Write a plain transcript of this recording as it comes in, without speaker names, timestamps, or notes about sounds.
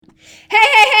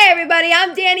Hey, everybody,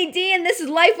 I'm Danny D, and this is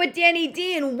Life with Danny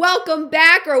D, and welcome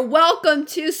back, or welcome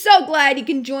to, so glad you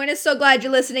can join us, so glad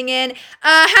you're listening in.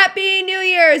 Happy New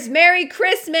Year's, Merry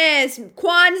Christmas,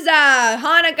 Kwanzaa,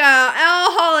 Hanukkah,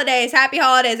 all holidays, happy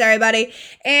holidays, everybody.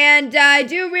 And I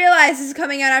do realize this is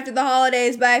coming out after the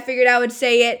holidays, but I figured I would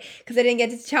say it, because I didn't get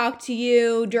to talk to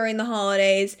you during the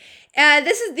holidays.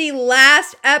 This is the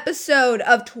last episode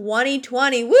of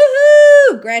 2020.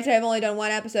 Woohoo! Granted, I've only done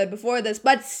one episode before this,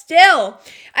 but still,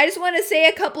 I just want to say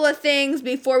a couple of things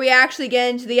before we actually get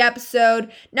into the episode.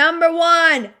 Number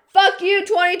one, fuck you,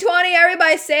 2020.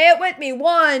 Everybody say it with me.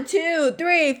 1, 2,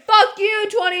 3. Fuck you,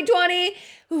 2020.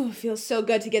 Ooh, feels so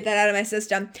good to get that out of my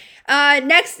system.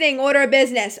 Next thing, order of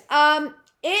business.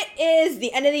 It is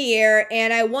the end of the year,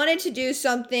 and I wanted to do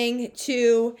something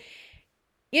to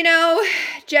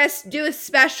just do a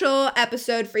special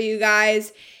episode for you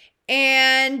guys.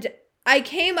 And I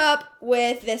came up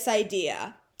with this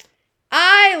idea.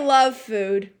 I love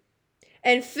food,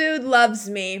 and food loves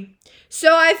me.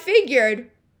 So I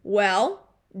figured, well,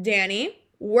 Danny,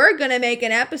 we're going to make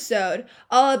an episode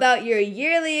all about your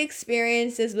yearly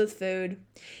experiences with food.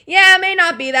 Yeah, it may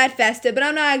not be that festive, but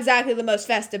I'm not exactly the most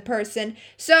festive person.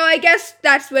 So I guess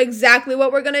that's exactly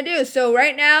what we're going to do. So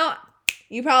right now,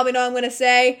 you probably know what I'm going to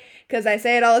say, because I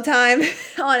say it all the time,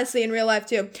 honestly, in real life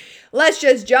too. Let's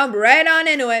just jump right on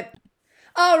into it.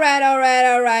 All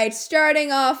right.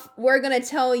 Starting off, we're going to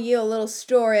tell you a little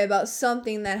story about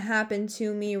something that happened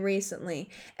to me recently.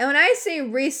 And when I say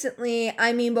recently,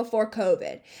 I mean before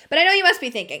COVID. But I know you must be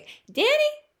thinking, Danny,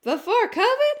 before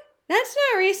COVID? That's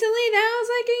not recently, that was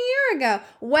like a year ago.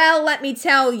 Well, let me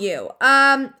tell you.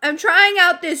 I'm trying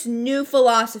out this new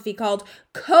philosophy called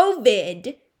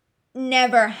COVID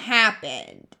never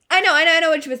happened. I know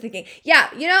what you were thinking. Yeah,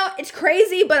 it's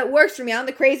crazy, but it works for me. I'm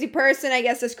the crazy person. I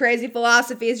guess this crazy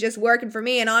philosophy is just working for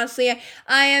me. And honestly,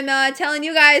 I am telling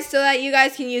you guys so that you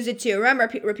guys can use it too. Remember,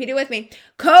 repeat it with me.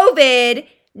 COVID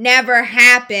never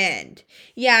happened.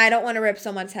 Yeah, I don't want to rip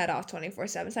someone's head off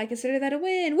 24/7, so I consider that a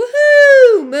win.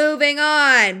 Woohoo! Moving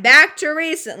on. Back to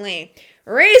recently.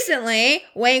 Recently,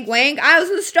 wink, wink, I was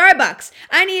in the Starbucks.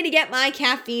 I need to get my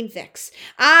caffeine fix.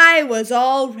 I was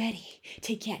all ready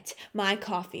to get my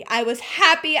coffee. I was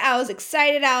happy. I was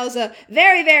excited. I was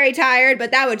very, very tired, but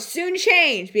that would soon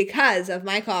change because of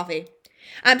my coffee.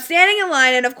 I'm standing in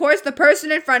line, and of course, the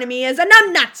person in front of me is a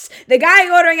numbnuts. The guy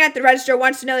ordering at the register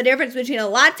wants to know the difference between a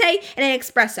latte and an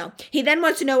espresso. He then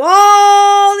wants to know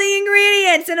all the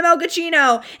ingredients in a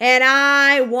mochaccino, and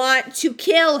I want to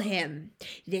kill him.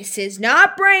 This is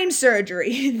not brain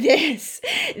surgery. This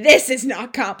is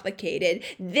not complicated.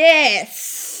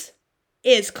 This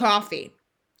is coffee.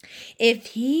 If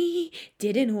he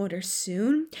didn't order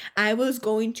soon, I was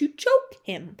going to choke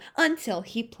him until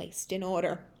he placed an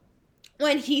order.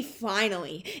 When he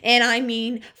finally, and I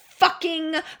mean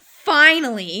fucking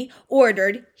finally,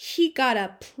 ordered, he got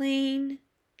a plain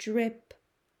drip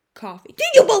coffee. Did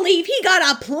you believe he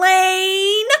got a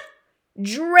plain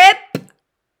drip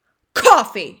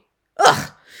coffee?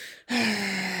 Ugh.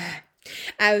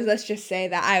 Let's just say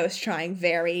that I was trying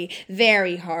very,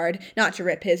 very hard not to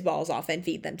rip his balls off and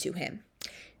feed them to him.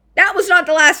 That was not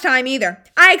the last time either.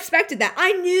 I expected that.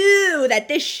 I knew that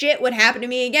this shit would happen to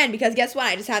me again because guess what?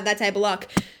 I just have that type of luck.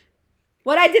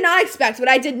 What I did not expect, what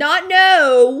I did not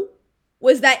know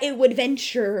was that it would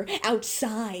venture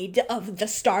outside of the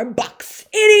Starbucks.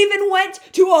 It even went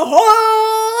to a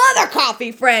whole other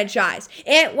coffee franchise.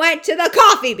 It went to the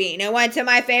Coffee Bean. It went to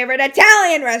my favorite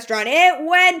Italian restaurant. It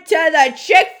went to the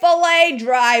Chick-fil-A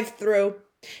drive-thru.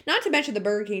 Not to mention the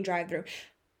Burger King drive-thru.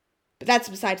 But that's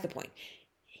besides the point.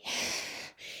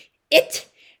 It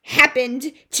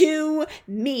happened to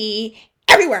me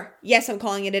everywhere. Yes, I'm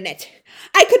calling it an it.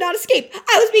 I could not escape.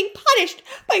 I was being punished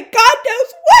by God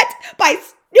knows what. By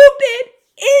stupid,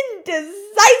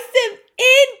 indecisive,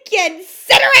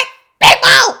 inconsiderate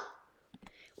people.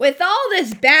 With all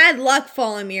this bad luck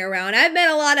following me around, I've met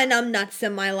a lot of numbnuts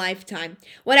in my lifetime.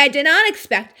 What I did not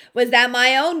expect was that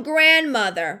my own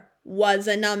grandmother was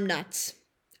a numbnuts.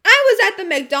 I was at the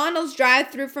McDonald's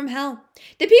drive-thru from hell.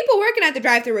 The people working at the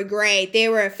drive-thru were great. They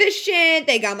were efficient.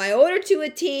 They got my order to a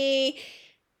T.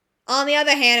 On the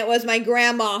other hand, it was my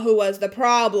grandma who was the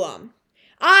problem.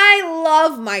 I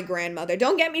love my grandmother.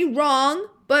 Don't get me wrong.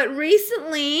 But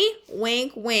recently,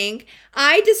 wink, wink,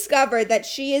 I discovered that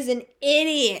she is an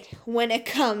idiot when it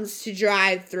comes to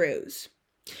drive-thrus.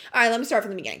 All right, let me start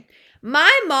from the beginning.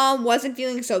 My mom wasn't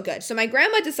feeling so good, so my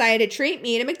grandma decided to treat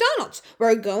me to McDonald's.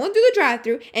 We're going through the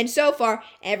drive-thru, and so far,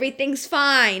 everything's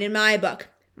fine in my book.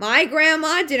 My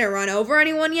grandma didn't run over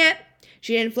anyone yet,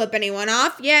 she didn't flip anyone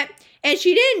off yet, and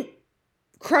she didn't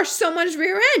crush someone's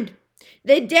rear end.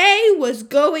 The day was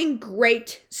going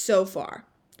great so far.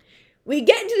 We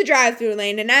get into the drive-thru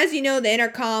lane, and as you know, the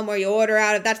intercom where you order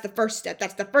out of, that's the first step.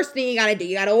 That's the first thing you gotta do.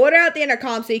 You gotta order out the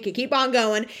intercom so you can keep on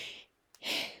going.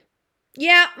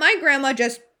 Yeah, my grandma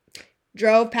just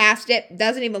drove past it,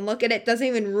 doesn't even look at it, doesn't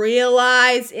even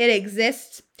realize it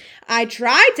exists. I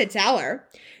tried to tell her.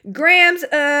 Grams,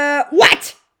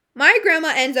 what? My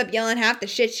grandma ends up yelling half the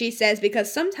shit she says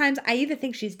because sometimes I either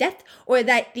think she's deaf or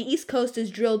that the East Coast is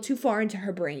drilled too far into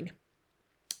her brain.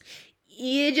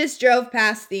 You just drove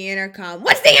past the intercom.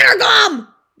 What's the intercom?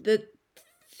 The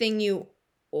thing you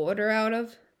order out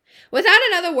of? Without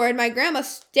another word, my grandma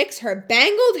sticks her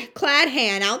bangled-clad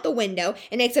hand out the window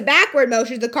and makes a backward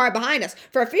motion to the car behind us.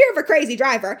 For fear of a crazy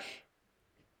driver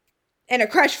and a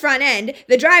crushed front end,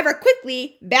 the driver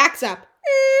quickly backs up.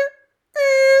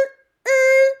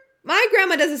 My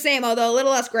grandma does the same, although a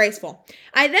little less graceful.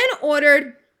 I then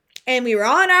ordered, and we were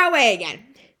on our way again.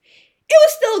 It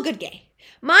was still a good day.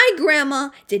 My grandma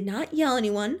did not yell at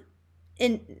anyone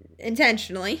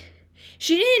intentionally.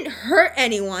 She didn't hurt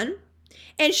anyone.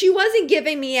 And she wasn't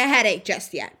giving me a headache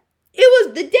just yet.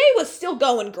 The day was still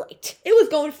going great. It was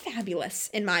going fabulous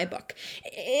in my book.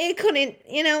 It couldn't,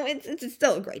 it's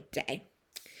still a great day.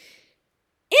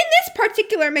 In this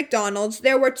particular McDonald's,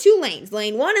 there were two lanes,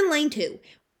 lane 1 and lane 2.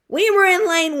 We were in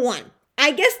lane 1.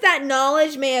 I guess that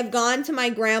knowledge may have gone to my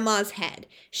grandma's head.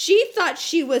 She thought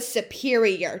she was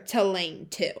superior to lane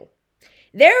 2.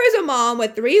 There is a mom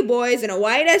with 3 boys in a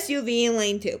white SUV in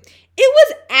lane 2. It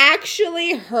was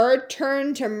actually her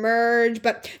turn to merge,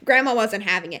 but Grandma wasn't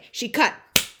having it. She cut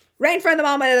right in front of the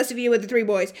mom in the SUV with the 3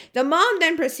 boys. The mom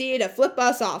then proceeded to flip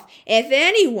us off. If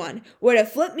anyone were to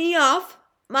flip me off,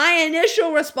 my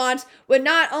initial response would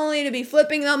not only to be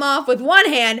flipping them off with one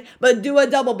hand, but do a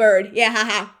double bird. Yeah,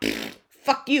 haha.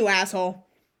 Fuck you, asshole.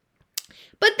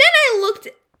 But then I looked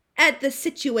at the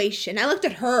situation. I looked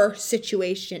at her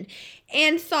situation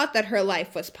and thought that her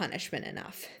life was punishment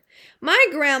enough. My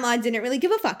grandma didn't really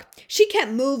give a fuck. She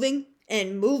kept moving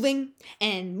and moving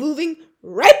and moving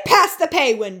right past the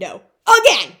pay window.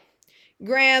 Again!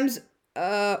 Grams,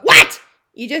 what?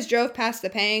 You just drove past the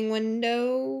paying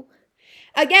window?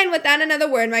 Again, without another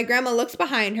word, my grandma looks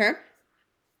behind her,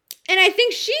 and I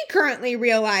think she currently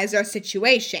realized our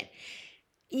situation.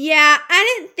 Yeah,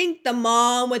 I didn't think the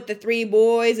mom with the 3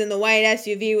 boys in the white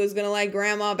SUV was gonna let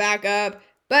grandma back up.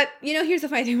 But, here's the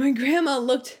funny thing. My grandma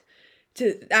looked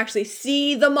to actually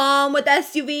see the mom with the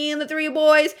SUV and the 3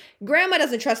 boys. Grandma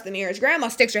doesn't trust the mirrors. Grandma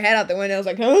sticks her head out the window and is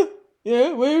like, huh?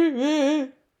 Yeah, where?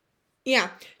 Yeah.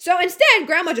 So instead,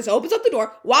 Grandma just opens up the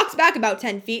door, walks back about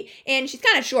 10 feet, and she's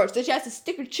kind of short, so she has to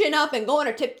stick her chin up and go on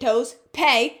her tiptoes,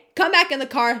 pay, come back in the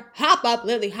car,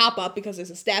 literally hop up because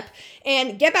there's a step,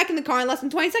 and get back in the car in less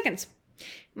than 20 seconds.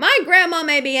 My grandma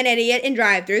may be an idiot in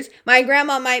drive-thrus, my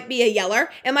grandma might be a yeller,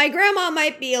 and my grandma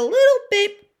might be a little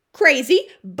bit crazy,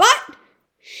 but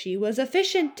she was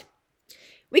efficient.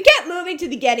 We kept moving to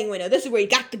the getting window. This is where you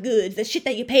got the goods, the shit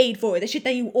that you paid for, the shit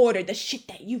that you ordered, the shit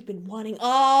that you've been wanting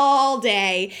all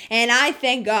day. And I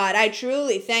thank God, I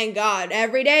truly thank God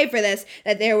every day for this,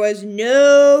 that there was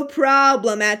no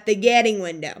problem at the getting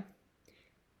window.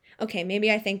 Okay, maybe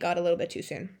I thank God a little bit too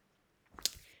soon.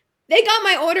 They got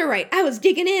my order right. I was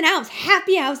digging in. I was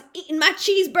happy. I was eating my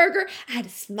cheeseburger. I had a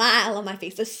smile on my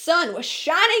face. The sun was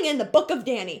shining in the book of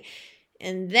Danny.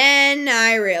 And then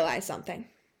I realized something.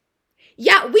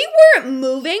 Yeah, we weren't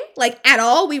moving, at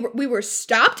all. We were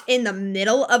stopped in the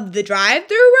middle of the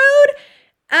drive-thru road.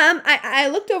 I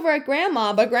looked over at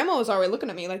Grandma, but Grandma was already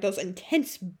looking at me like those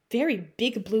intense, very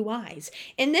big blue eyes.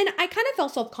 And then I kind of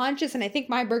felt self-conscious, and I think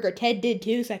my burger Ted did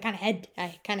too, so I kind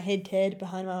of hid Ted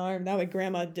behind my arm. That way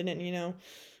Grandma didn't,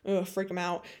 freak him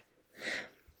out.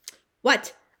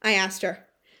 What? I asked her.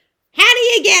 How do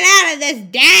you get out of this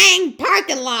dang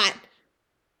parking lot?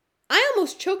 I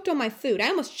almost choked on my food. I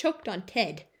almost choked on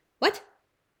Ted. What?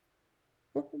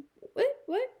 What?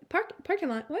 Parking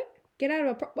lot? What? Get out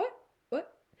of a what?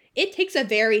 What? It takes a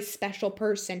very special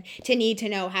person to need to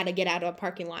know how to get out of a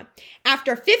parking lot.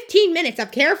 After 15 minutes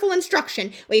of careful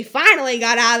instruction, we finally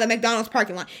got out of the McDonald's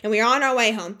parking lot, and we are on our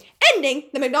way home, ending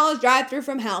the McDonald's drive-thru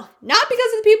from hell. Not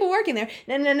because of the people working there.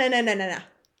 No.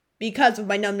 Because of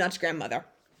my numbnuts grandmother.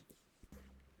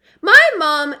 My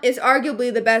mom is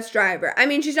arguably the best driver. I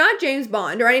mean, she's not James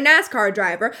Bond or any NASCAR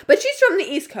driver, but she's from the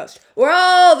East Coast, where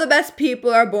all the best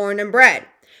people are born and bred.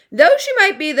 Though she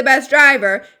might be the best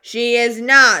driver, she is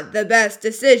not the best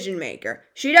decision maker.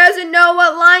 She doesn't know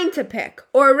what line to pick,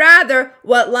 or rather,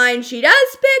 what line she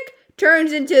does pick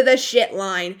turns into the shit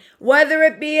line, whether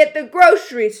it be at the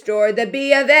grocery store, the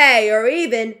B of A, or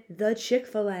even the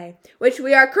Chick-fil-A, which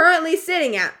we are currently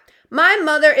sitting at. My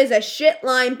mother is a shit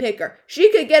line picker.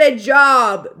 She could get a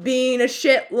job being a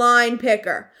shit line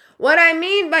picker. What I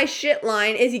mean by shit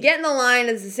line is you get in the line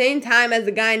at the same time as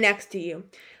the guy next to you.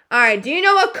 Alright, do you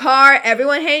know what car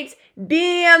everyone hates?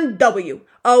 BMW.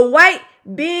 A white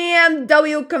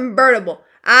BMW convertible.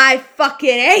 I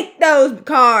fucking hate those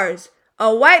cars.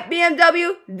 A white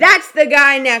BMW, that's the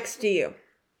guy next to you.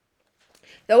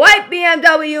 The white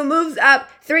BMW moves up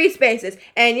 3 spaces,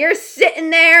 and you're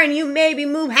sitting there and you maybe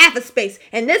move half a space.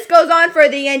 And this goes on for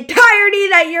the entirety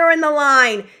that you're in the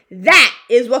line. That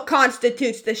is what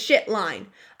constitutes the shit line.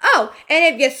 Oh,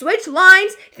 and if you switch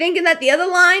lines thinking that the other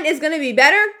line is going to be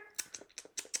better,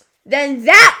 then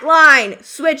that line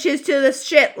switches to the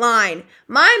shit line.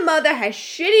 My mother has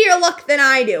shittier luck than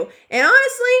I do. And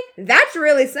honestly, that's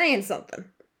really saying something.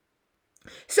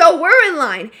 So we're in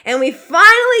line, and we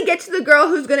finally get to the girl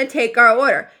who's going to take our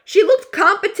order. She looked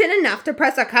competent enough to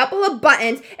press a couple of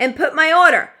buttons and put my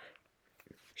order.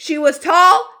 She was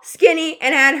tall, skinny,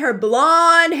 and had her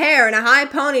blonde hair in a high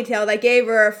ponytail that gave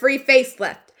her a free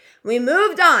facelift. We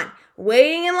moved on,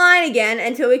 waiting in line again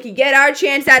until we could get our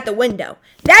chance at the window.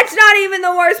 That's not even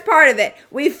the worst part of it.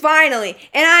 We finally,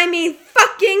 and I mean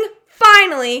fucking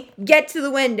finally, get to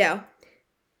the window.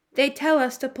 They tell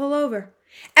us to pull over.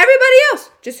 Everybody else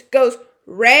just goes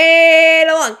right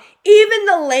along. Even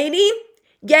the lady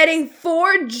getting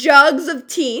 4 jugs of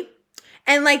tea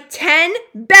and like 10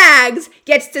 bags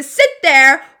gets to sit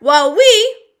there while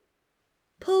we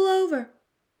pull over.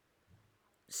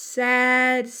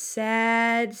 Sad,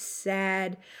 sad,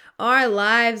 sad. Our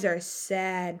lives are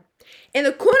sad. In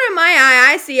the corner of my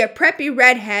eye, I see a preppy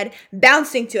redhead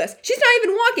bouncing to us. She's not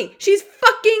even walking. She's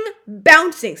fucking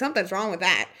bouncing. Something's wrong with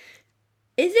that.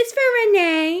 Is this for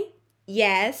Renee?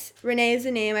 Yes, Renee is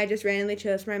the name I just randomly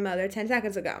chose for my mother 10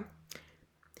 seconds ago.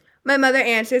 My mother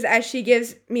answers as she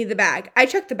gives me the bag. I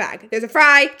check the bag. There's a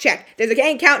fry, check. There's a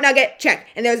Cane Count nugget, check.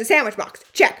 And there's a sandwich box,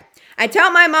 check. I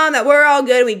tell my mom that we're all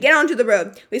good and we get onto the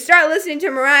road. We start listening to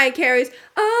Mariah Carey's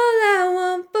All I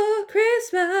Want for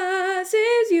Christmas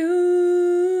Is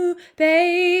You,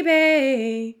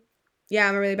 Baby. Yeah,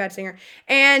 I'm a really bad singer.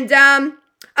 And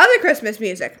other Christmas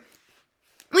music.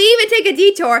 We even take a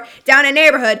detour down a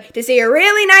neighborhood to see a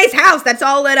really nice house that's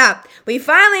all lit up. We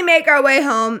finally make our way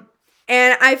home,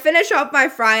 and I finish off my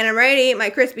fry, and I'm ready to eat my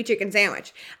crispy chicken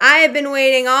sandwich. I have been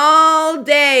waiting all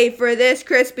day for this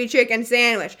crispy chicken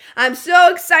sandwich. I'm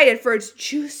so excited for its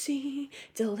juicy,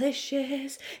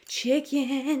 delicious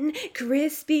chicken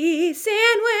crispy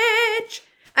sandwich.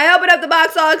 I open up the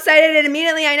box all excited, and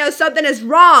immediately I know something is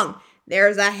wrong.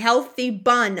 There's a healthy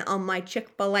bun on my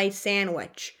Chick-fil-A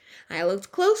sandwich. I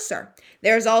looked closer.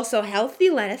 There's also healthy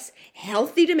lettuce,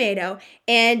 healthy tomato,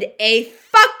 and a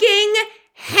fucking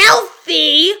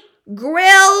healthy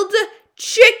grilled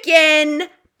chicken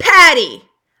patty.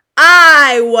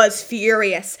 I was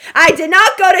furious. I did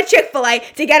not go to Chick-fil-A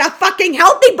to get a fucking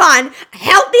healthy bun,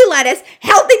 healthy lettuce,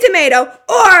 healthy tomato,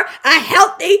 or a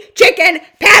healthy chicken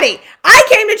patty. I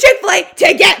came to Chick-fil-A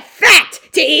to get fat,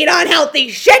 to eat unhealthy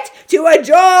shit, to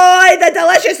enjoy the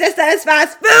deliciousness that is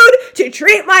fast food, to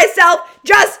treat myself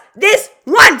just this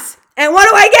once. And what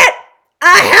do I get?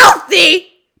 A healthy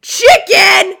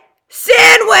chicken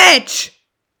sandwich.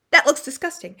 That looks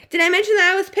disgusting. Did I mention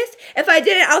that I was pissed? If I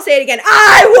didn't, I'll say it again.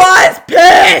 I was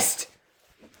pissed!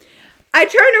 I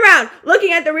turned around,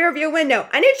 looking at the rearview window.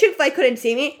 I knew Chick-fil-A couldn't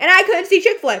see me, and I couldn't see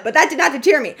Chick-fil-A, but that did not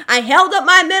deter me. I held up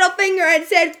my middle finger and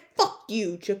said, fuck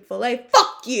you, Chick-fil-A,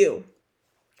 fuck you.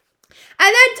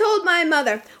 I then told my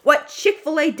mother what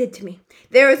Chick-fil-A did to me.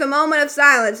 There was a moment of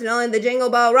silence, and only the Jingle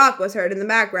Bell Rock was heard in the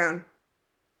background.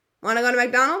 Want to go to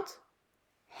McDonald's?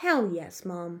 Hell yes,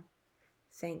 Mom.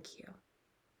 Thank you.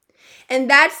 And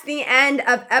that's the end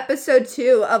of episode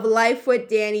 2 of Life with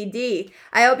Danny D.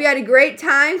 I hope you had a great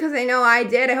time, because I know I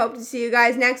did. I hope to see you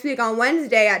guys next week on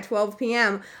Wednesday at 12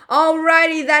 p.m.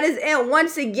 Alrighty, that is it.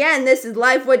 Once again, this is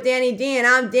Life with Danny D, and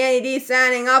I'm Danny D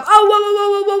signing off.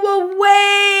 Oh, whoa,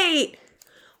 wait!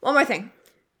 One more thing.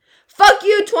 Fuck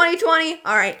you, 2020.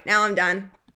 Alright, now I'm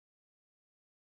done.